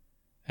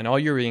 And all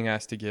you're being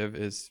asked to give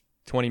is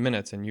 20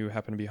 minutes, and you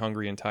happen to be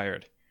hungry and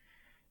tired,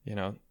 you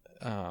know?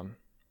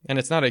 And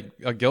it's not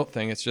a guilt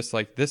thing. It's just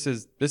like, this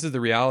is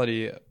the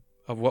reality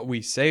of what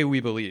we say we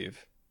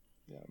believe.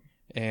 Yeah.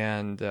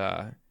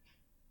 And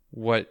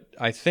what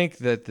I think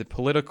that the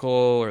political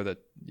or the,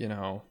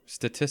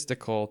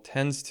 statistical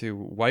tends to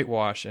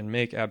whitewash and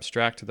make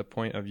abstract to the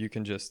point of you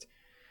can just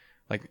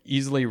like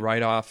easily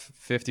write off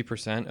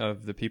 50%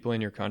 of the people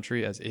in your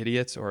country as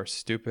idiots or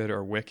stupid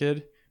or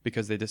wicked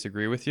because they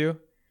disagree with you.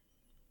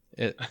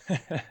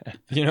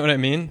 You know what I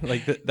mean?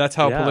 Like that's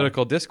how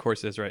political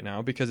discourse is right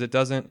now, because it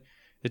doesn't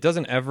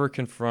ever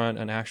confront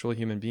an actual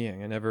human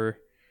being, and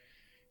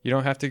you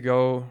don't have to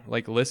go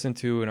like listen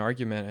to an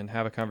argument and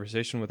have a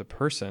conversation with a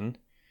person.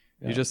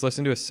 Yeah. You just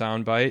listen to a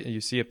soundbite, and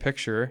you see a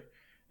picture,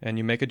 and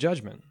you make a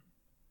judgment.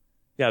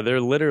 Yeah, they're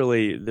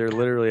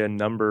literally a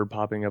number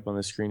popping up on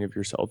the screen of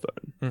your cell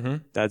phone. Mm-hmm.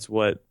 That's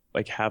what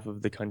like half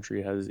of the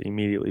country has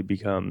immediately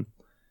become.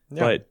 Yeah.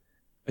 But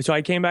so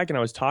I came back and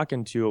I was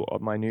talking to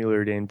my newly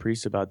ordained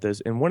priest about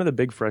this, and one of the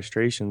big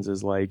frustrations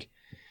is like,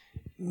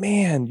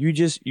 man,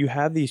 you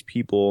have these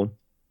people,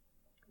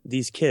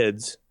 these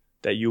kids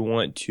that you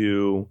want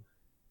to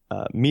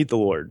meet the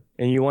Lord,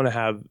 and you want to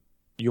have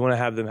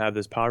them have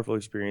this powerful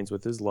experience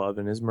with his love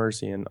and his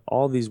mercy and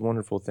all these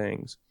wonderful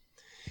things.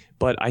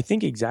 But I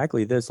think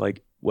exactly this,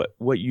 like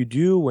what you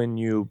do when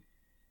you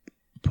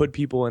put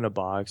people in a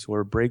box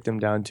or break them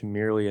down to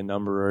merely a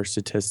number or a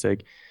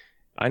statistic.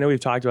 I know we've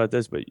talked about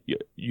this, but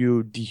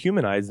you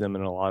dehumanize them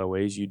in a lot of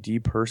ways. You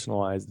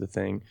depersonalize the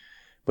thing,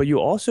 but you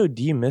also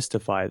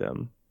demystify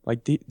them.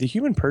 Like the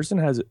human person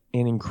has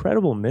an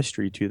incredible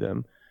mystery to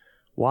them.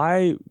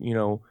 Why,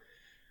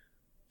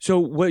 so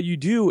what you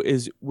do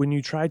is when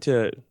you try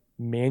to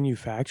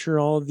manufacture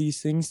all of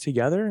these things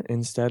together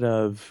instead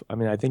of,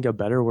 I think a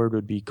better word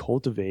would be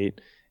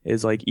cultivate,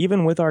 is like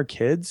even with our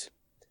kids,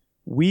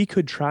 we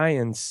could try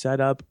and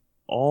set up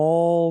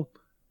all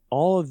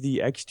of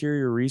the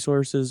exterior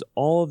resources,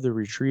 all of the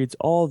retreats,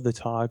 all of the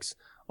talks,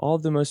 all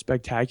of the most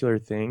spectacular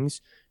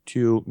things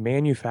to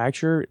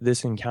manufacture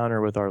this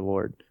encounter with our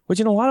Lord, which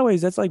in a lot of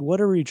ways, that's like what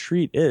a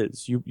retreat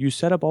is. You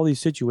set up all these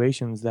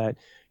situations that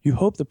you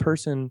hope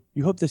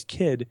this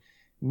kid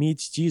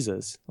meets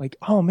Jesus. Like,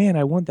 oh man,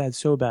 I want that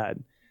so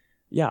bad.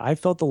 Yeah, I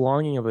felt the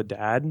longing of a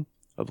dad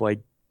of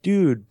like,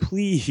 dude,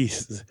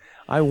 please,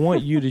 I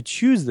want you to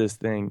choose this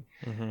thing.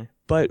 Mm-hmm.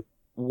 But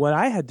what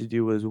I had to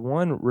do was,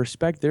 one,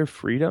 respect their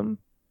freedom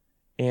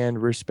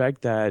and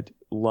respect that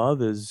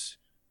love is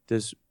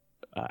this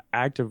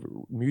act of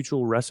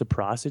mutual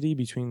reciprocity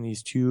between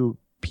these two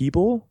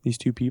people.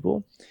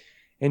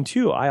 And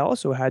two, I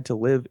also had to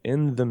live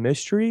in the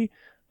mystery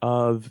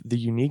of the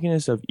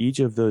uniqueness of each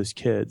of those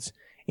kids.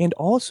 And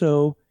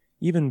also,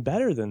 even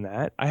better than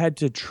that, I had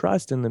to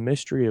trust in the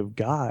mystery of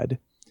God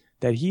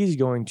that he's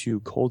going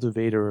to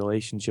cultivate a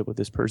relationship with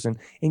this person.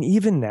 And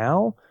even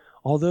now,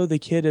 although the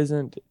kid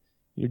isn't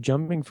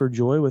jumping for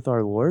joy with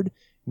our Lord,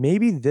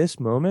 maybe this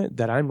moment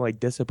that I'm like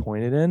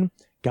disappointed in,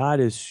 God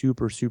is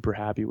super, super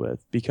happy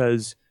with,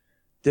 because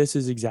this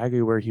is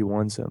exactly where he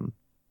wants him.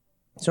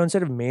 So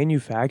instead of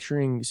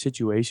manufacturing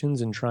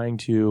situations and trying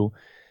to,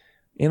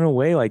 in a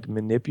way, like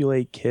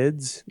manipulate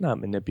kids, not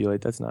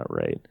manipulate, that's not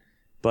right.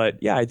 But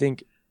yeah, I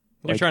think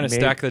you're trying to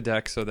stack the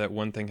deck so that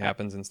one thing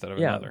happens instead of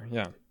another.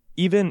 Yeah.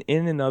 Even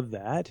in and of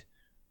that,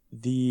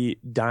 the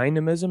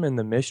dynamism and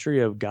the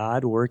mystery of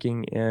God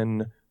working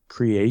in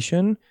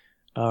creation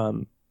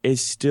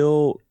is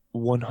still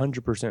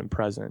 100%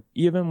 present.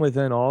 Even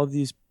within all of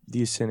these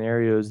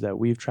scenarios that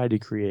we've tried to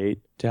create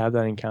to have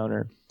that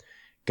encounter,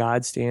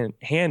 God's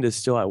hand is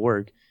still at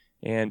work.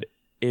 And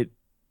it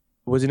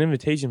was an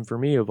invitation for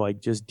me of like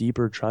just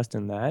deeper trust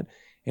in that,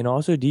 and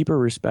also deeper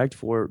respect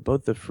for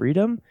both the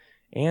freedom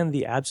and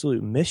the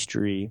absolute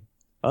mystery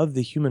of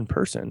the human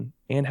person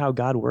and how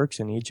God works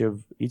in each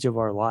of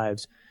our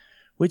lives,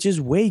 which is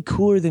way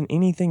cooler than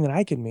anything that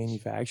I could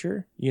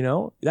manufacture.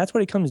 That's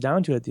what it comes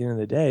down to at the end of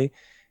the day,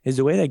 is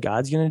the way that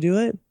God's going to do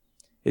it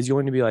is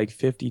going to be like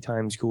 50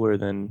 times cooler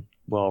than,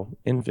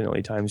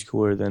 infinitely times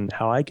cooler than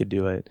how I could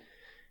do it.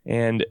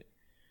 And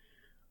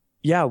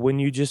yeah, when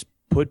you just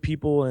put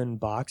people in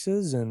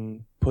boxes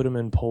and put them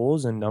in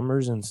polls and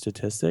numbers and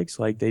statistics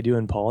like they do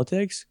in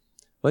politics,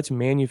 let's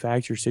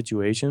manufacture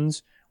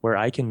situations where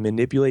I can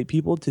manipulate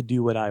people to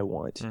do what I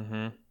want.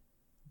 Mm-hmm.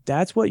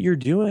 That's what you're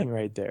doing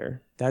right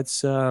there.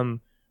 That's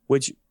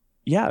which,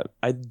 yeah,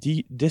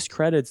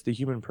 discredits the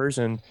human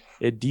person.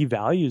 It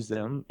devalues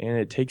them, and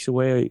it takes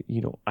away,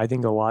 I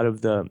think a lot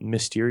of the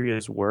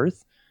mysterious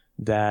worth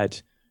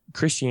that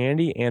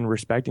Christianity and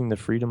respecting the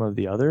freedom of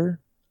the other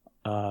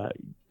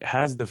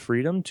has the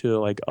freedom to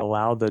like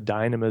allow the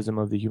dynamism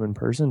of the human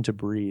person to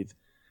breathe.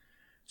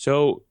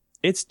 So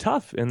it's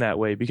tough in that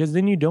way, because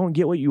then you don't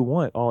get what you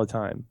want all the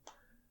time.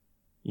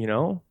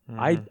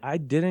 Mm-hmm. I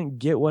didn't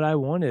get what I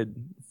wanted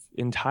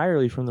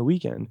entirely from the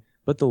weekend,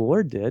 but the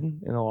Lord did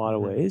in a lot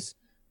of ways.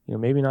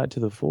 Maybe not to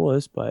the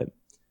fullest, but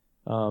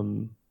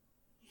It's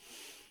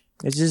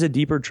just a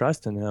deeper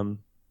trust in him.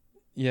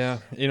 Yeah,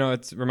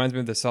 it reminds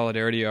me of the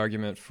solidarity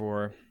argument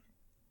for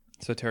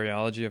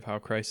soteriology of how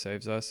Christ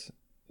saves us,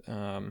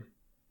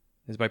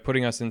 is by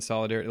putting us in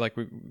solidarity, like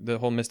the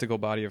whole mystical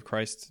body of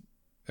Christ's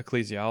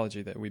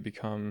ecclesiology, that we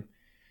become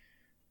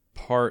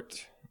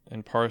part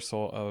and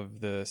parcel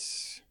of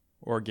this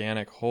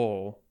organic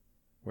whole,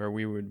 where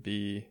we would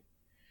be,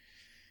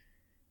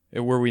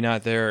 were we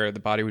not there, the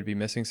body would be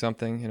missing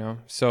something,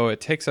 So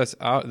it takes us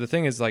out. The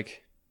thing is,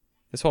 like,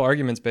 this whole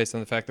argument's based on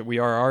the fact that we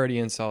are already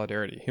in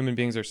solidarity. Human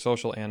beings are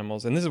social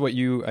animals. And this is what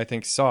you, I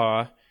think,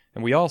 saw,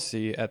 and we all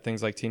see at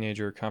things like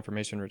teenager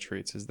confirmation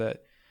retreats, is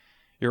that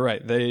you're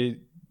right.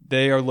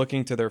 They are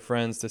looking to their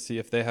friends to see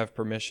if they have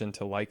permission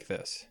to like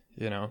this,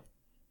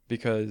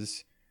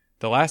 because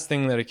the last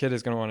thing that a kid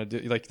is going to want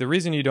to do, like the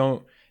reason you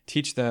don't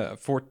teach the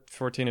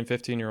 14 and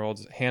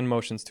 15-year-olds hand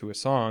motions to a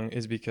song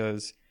is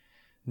because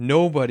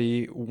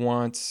nobody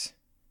wants,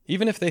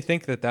 even if they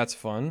think that that's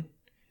fun,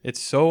 it's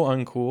so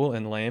uncool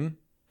and lame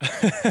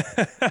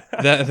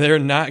that they're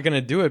not going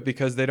to do it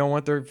because they don't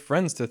want their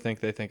friends to think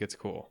they think it's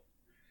cool.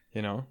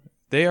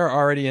 They are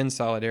already in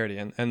solidarity.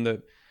 And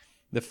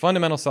the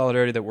fundamental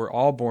solidarity that we're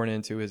all born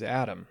into is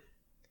Adam,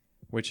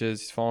 which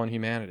is fallen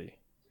humanity.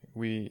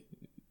 The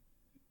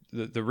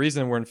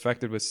reason we're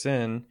infected with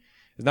sin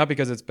is not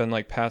because it's been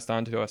like passed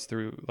on to us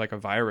through like a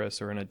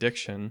virus or an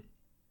addiction,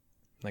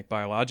 like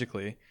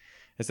biologically.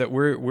 It's that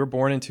we're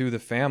born into the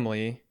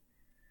family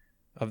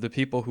of the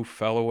people who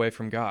fell away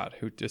from God,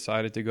 who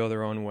decided to go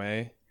their own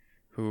way,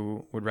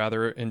 who would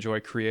rather enjoy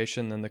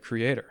creation than the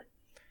Creator.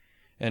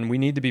 And we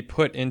need to be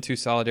put into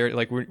solidarity.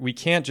 Like we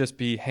can't just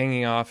be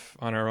hanging off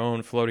on our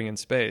own, floating in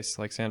space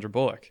like Sandra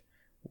Bullock.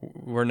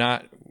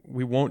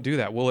 We won't do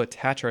that. We'll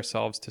attach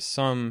ourselves to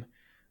some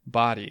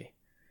body,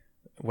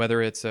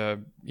 whether it's a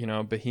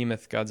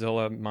behemoth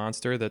Godzilla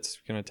monster that's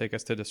going to take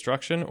us to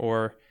destruction,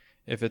 or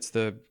if it's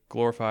the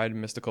glorified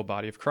mystical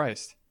body of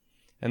Christ.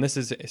 And this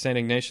is St.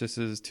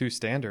 Ignatius's two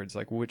standards.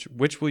 Like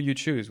which will you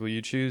choose? Will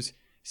you choose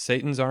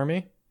Satan's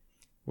army,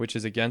 which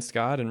is against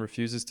God and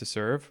refuses to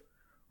serve,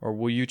 or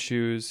will you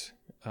choose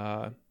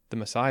the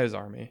Messiah's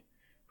army,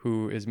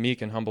 who is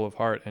meek and humble of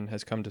heart and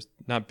has come to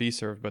not be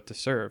served but to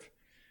serve?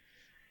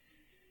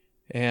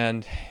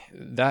 And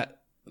that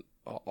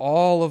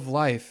all of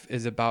life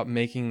is about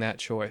making that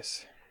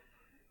choice,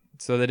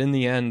 so that in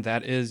the end,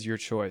 that is your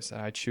choice.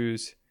 I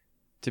choose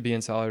to be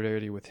in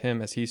solidarity with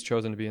him as he's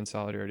chosen to be in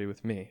solidarity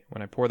with me.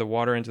 When I pour the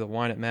water into the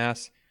wine at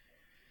Mass,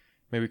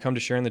 may we come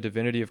to share in the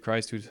divinity of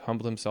Christ, who's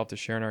humbled himself to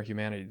share in our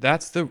humanity.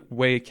 That's the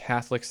way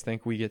Catholics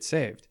think we get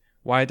saved.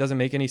 Why it doesn't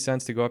make any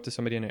sense to go up to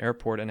somebody in an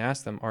airport and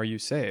ask them, are you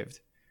saved?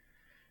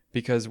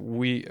 Because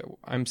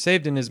I'm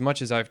saved in as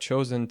much as I've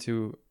chosen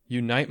to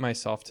unite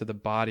myself to the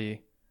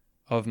body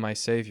of my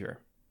Savior.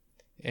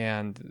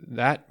 And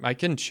that I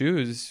can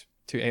choose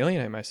to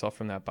alienate myself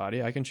from that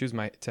body. I can choose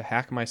to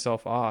hack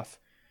myself off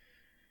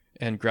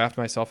and graft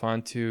myself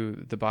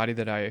onto the body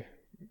that I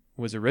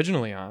was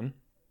originally on.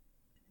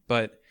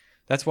 But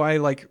that's why,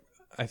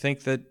 I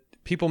think that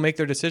people make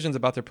their decisions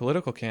about their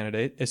political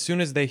candidate as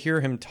soon as they hear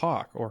him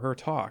talk or her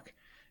talk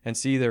and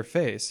see their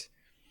face,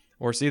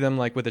 or see them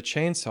with a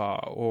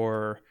chainsaw,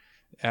 or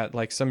at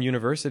some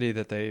university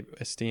that they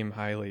esteem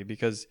highly,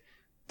 because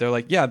they're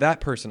like, yeah,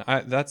 that person,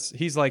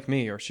 he's like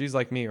me, or she's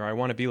like me, or I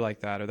want to be like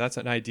that, or that's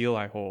an ideal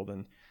I hold.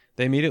 And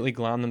they immediately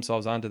glom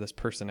themselves onto this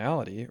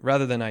personality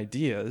rather than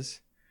ideas.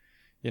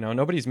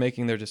 Nobody's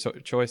making their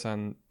choice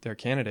on their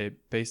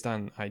candidate based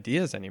on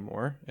ideas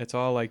anymore. It's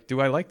all like,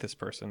 do I like this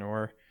person,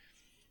 or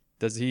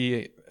does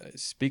he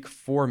speak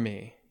for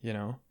me?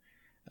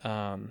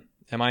 Am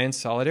I in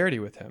solidarity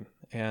with him?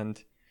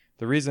 And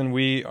the reason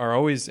we are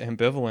always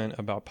ambivalent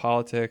about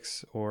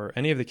politics or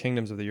any of the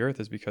kingdoms of the earth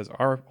is because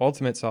our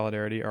ultimate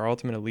solidarity, our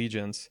ultimate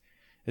allegiance,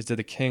 is to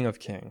the King of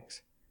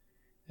Kings.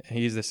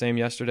 He's the same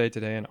yesterday,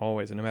 today, and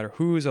always. And no matter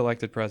who's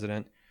elected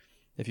president,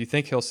 if you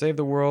think he'll save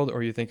the world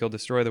or you think he'll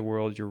destroy the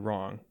world, you're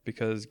wrong,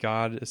 because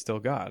God is still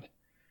God.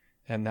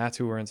 And that's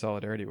who we're in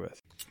solidarity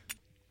with.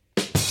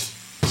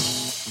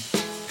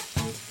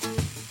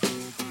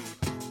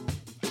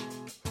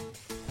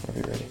 Are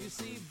we ready?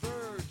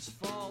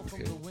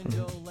 Okay.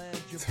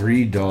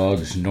 3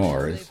 Dogs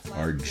North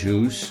are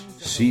Juice,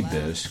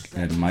 Seabisc,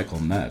 and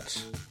Michael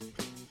Metz.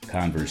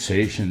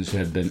 Conversations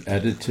have been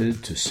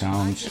edited to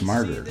sound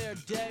smarter.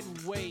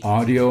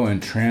 Audio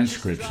and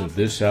transcripts of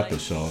this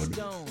episode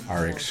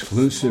are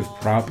exclusive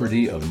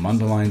property of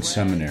Mundelein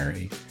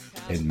Seminary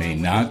and may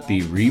not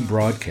be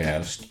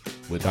rebroadcast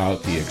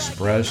without the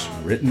express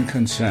written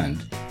consent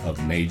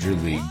of Major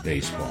League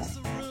Baseball.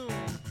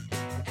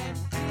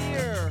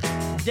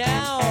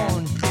 Down